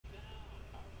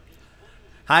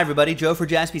Hi everybody, Joe for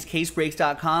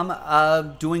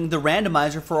JaspysCaseBreaks.com doing the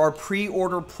randomizer for our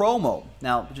pre-order promo.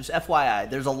 Now, just FYI,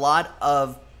 there's a lot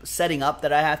of setting up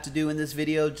that I have to do in this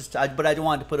video, but I don't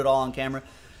want to put it all on camera.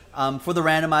 For the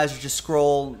randomizer, just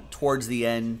scroll towards the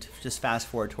end, just fast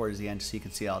forward towards the end so you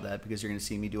can see all that, because you're going to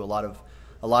see me do a lot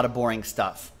of boring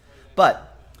stuff.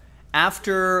 But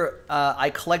after I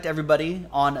collect everybody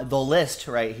on the list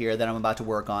right here that I'm about to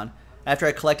work on, after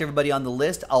I collect everybody on the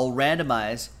list, I'll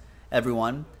randomize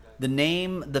everyone.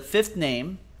 The fifth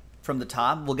name from the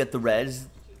top will get the Reds.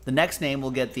 The next name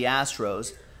will get the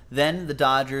Astros. Then the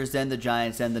Dodgers, then the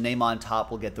Giants, then the name on top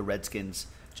will get the Redskins.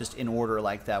 Just in order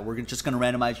like that. We're just going to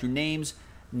randomize your names,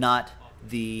 not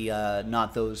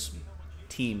those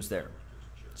teams there.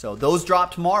 So those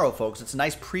drop tomorrow, folks. It's a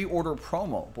nice pre-order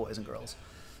promo, boys and girls.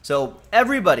 So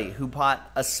everybody who bought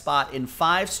a spot in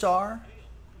 5-star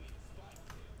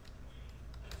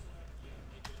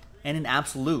and in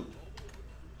absolute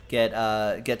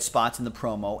get spots in the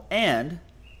promo. And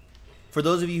for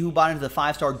those of you who bought into the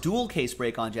 5-star dual case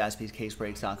break on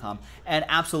JaspysCaseBreaks.com and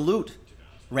absolute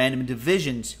random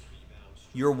divisions,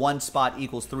 your 1 spot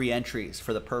equals 3 entries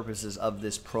for the purposes of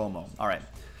this promo. All right,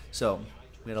 so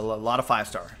we had a lot of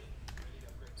 5-star.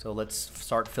 So let's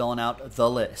start filling out the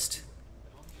list.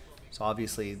 So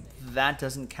obviously that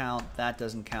doesn't count, that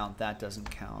doesn't count, that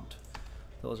doesn't count.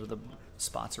 Those are the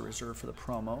spots are reserved for the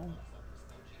promo.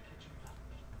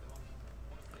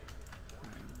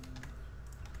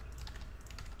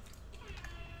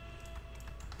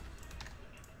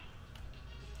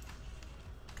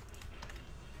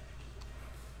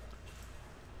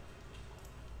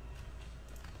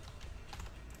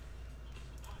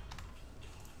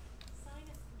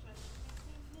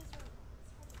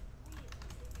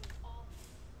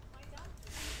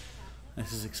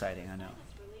 This is exciting, I know.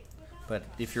 But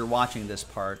if you're watching this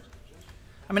part,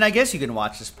 I mean, I guess you can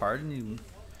watch this part and you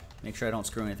make sure I don't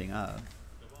screw anything up.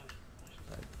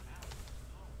 But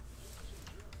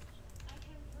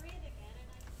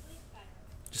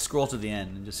just scroll to the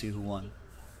end and just see who won.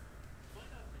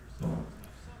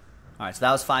 Alright, so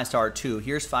that was 5-star 2.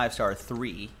 Here's 5-star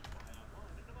 3.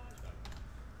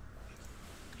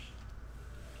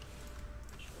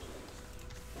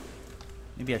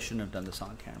 Maybe I shouldn't have done this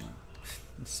on camera.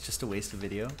 It's just a waste of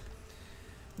video.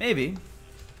 Maybe.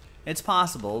 It's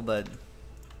possible, but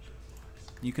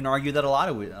you can argue that a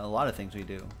lot of things we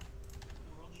do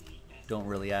don't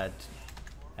really add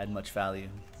much value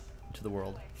to the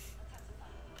world.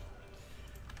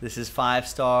 This is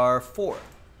 5-star 4.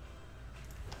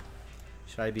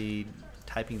 Should I be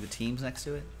typing the teams next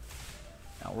to it?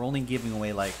 No, we're only giving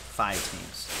away like 5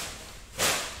 teams.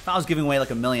 If I was giving away like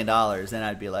 $1 million, then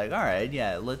I'd be like, all right,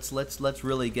 yeah, let's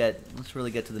really get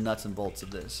to the nuts and bolts of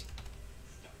this.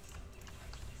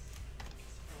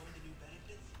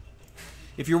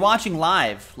 If you're watching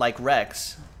live like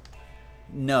Rex,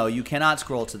 no, you cannot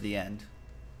scroll to the end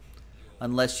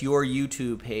unless your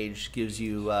YouTube page gives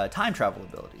you time travel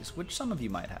abilities, which some of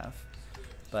you might have,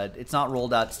 but it's not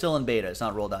rolled out. It's still in beta. It's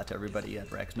not rolled out to everybody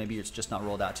yet, Rex. Maybe it's just not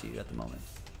rolled out to you at the moment.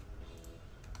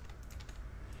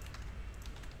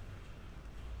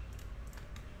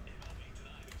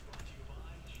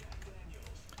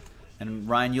 And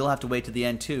Ryan, you'll have to wait to the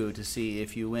end too to see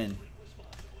if you win.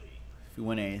 If you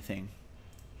win anything.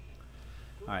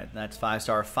 All right, that's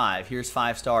 5-star 5. Here's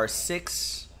 5-star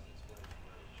 6.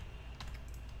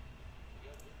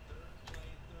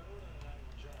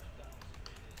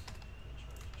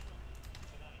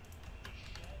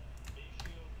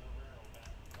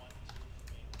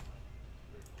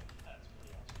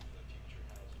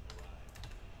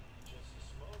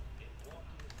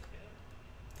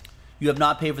 You have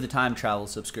not paid for the time travel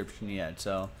subscription yet,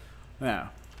 so yeah,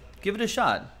 give it a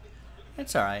shot.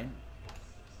 It's all right.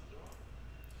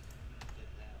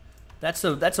 That's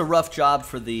a rough job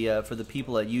for the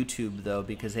people at YouTube though,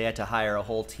 because they had to hire a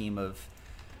whole team of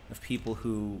people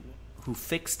who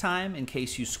fix time in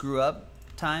case you screw up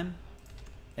time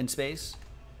and space,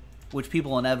 which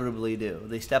people inevitably do.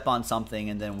 They step on something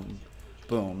and then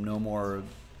boom, no more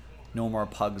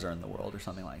pugs are in the world or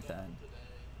something like that.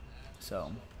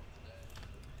 So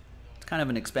kind of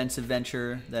an expensive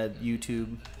venture that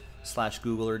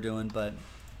YouTube/Google are doing, but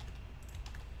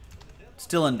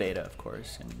still in beta, of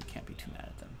course, and you can't be too mad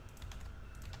at them.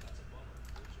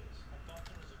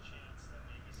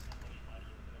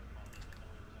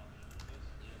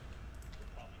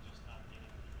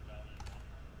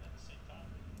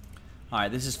 All right,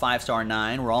 this is 5-star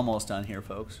 9. We're almost done here,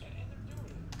 folks.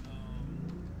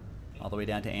 All the way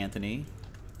down to Anthony.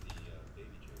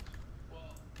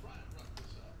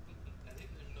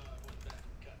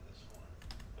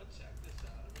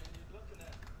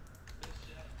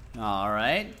 All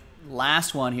right.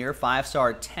 Last one here,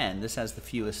 5-star 10. This has the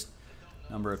fewest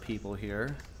number of people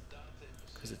here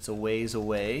because it's a ways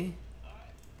away.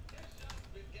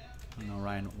 I don't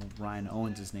know, Ryan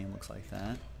Owens' name looks like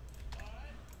that.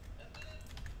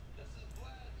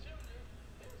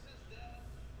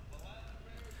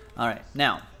 All right,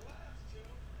 now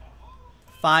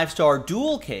 5-star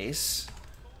dual case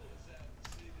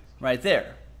right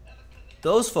there.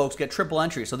 Those folks get triple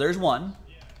entry. So there's one,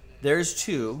 there's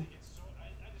two,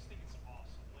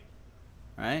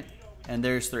 right? And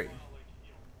there's three.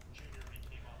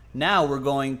 Now we're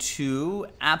going to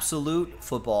Absolute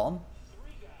Football.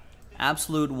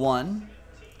 Absolute 1.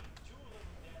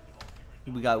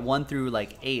 We got 1 through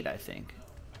like 8, I think.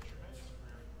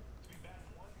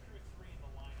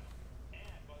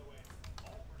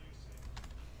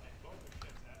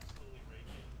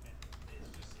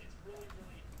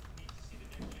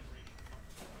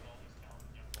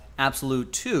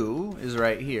 Absolute 2 is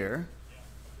right here.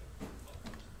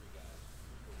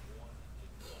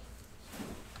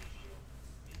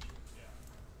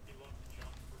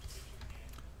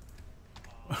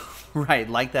 Right,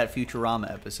 like that Futurama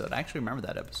episode. I actually remember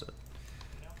that episode.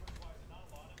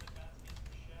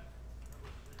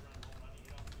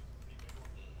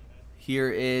 Here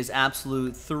is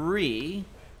Absolute 3.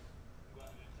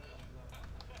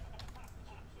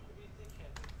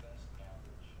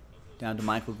 Down to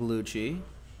Michael Gallucci.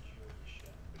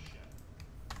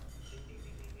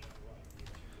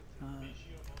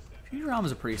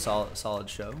 Futurama's a pretty solid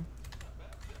show.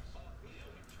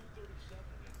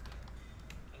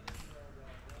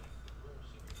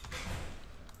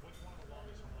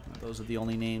 Those are the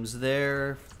only names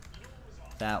there.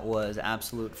 That was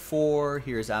Absolute 4.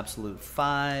 Here's Absolute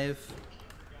 5.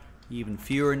 Even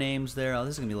fewer names there. Oh,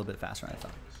 this is going to be a little bit faster than I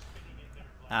thought.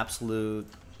 Absolute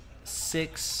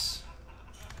 6.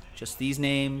 Just these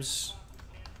names.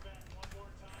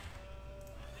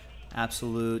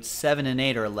 Absolute 7 and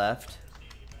 8 are left.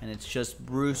 And it's just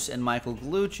Bruce and Michael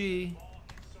Gallucci.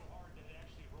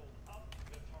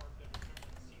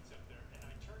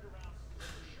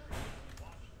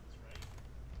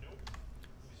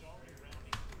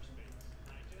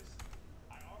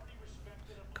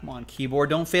 Come on,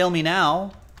 keyboard, don't fail me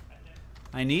now.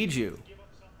 I need you.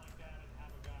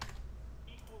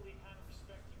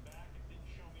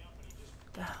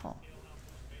 What the hell?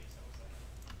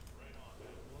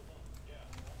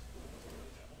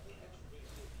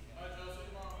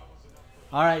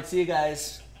 All right, see you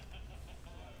guys.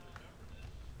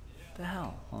 What the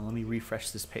hell? Well, let me refresh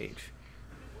this page.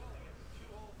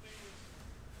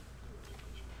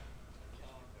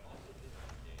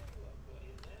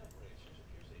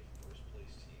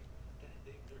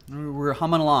 We're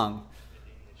humming along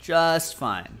just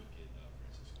fine.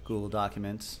 Google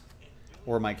Documents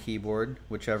or my keyboard,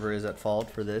 whichever is at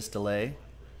fault for this delay.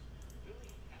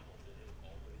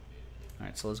 All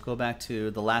right, so let's go back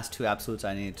to the last two absolutes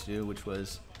I needed to do, which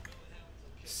was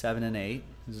 7 and 8.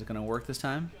 Is it going to work this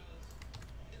time?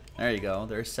 There you go.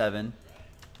 There's 7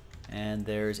 and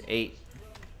there's 8.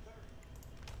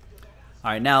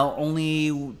 All right, now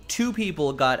only 2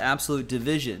 people got absolute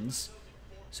divisions.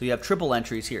 So you have triple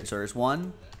entries here. So there's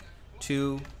 1,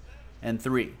 2, and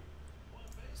 3.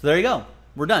 So there you go.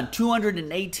 We're done.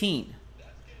 218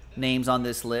 names on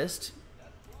this list.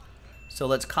 So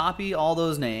let's copy all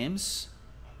those names.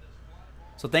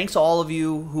 So thanks to all of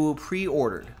you who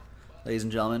pre-ordered, ladies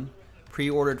and gentlemen.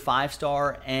 Pre-ordered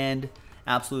 5-star and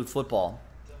Absolute Football.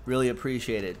 Really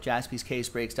appreciate it.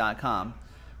 JaspysCaseBreaks.com.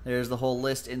 There's the whole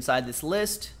list inside this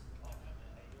list.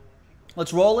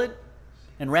 Let's roll it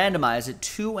and randomize it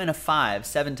 2 and a 5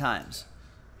 7 times.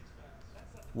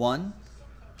 1,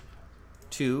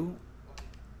 2,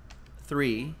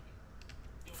 3,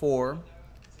 4,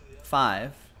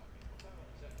 5,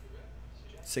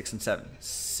 6, and 7.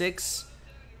 6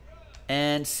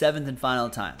 and 7th and final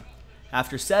time.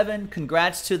 After 7,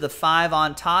 congrats to the 5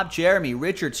 on top: Jeremy,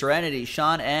 Richard, Serenity,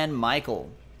 Sean, and Michael.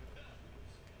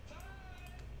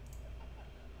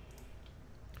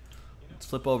 Let's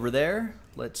flip over there.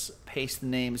 Let's paste the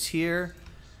names here.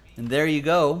 And there you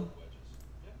go.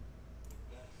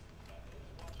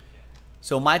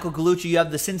 So Michael Gallucci, you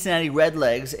have the Cincinnati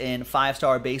Redlegs in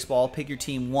 5-star baseball. Pick your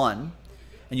team 1.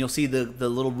 And you'll see the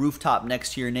little rooftop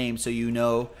next to your name so you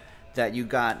know that you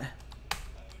got,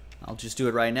 I'll just do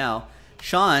it right now.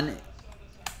 Sean,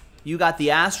 you got the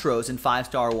Astros in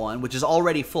 5-star 1, which is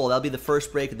already full. That'll be the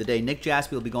first break of the day. Nick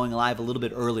Jaspy will be going live a little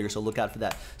bit earlier, so look out for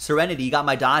that. Serenity, you got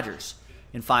my Dodgers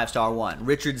in 5-star 1.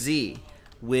 Richard Z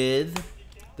with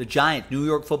the New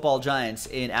York Football Giants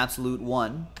in Absolute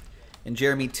 1. And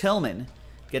Jeremy Tillman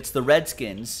gets the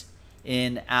Redskins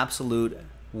in Absolute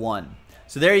 1.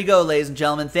 So there you go, ladies and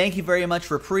gentlemen. Thank you very much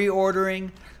for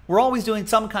pre-ordering. We're always doing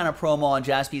some kind of promo on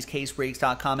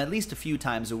JaspysCaseBreaks.com at least a few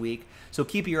times a week. So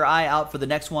keep your eye out for the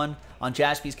next one on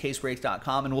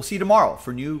JaspysCaseBreaks.com, and we'll see you tomorrow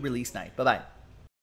for new release night. Bye-bye.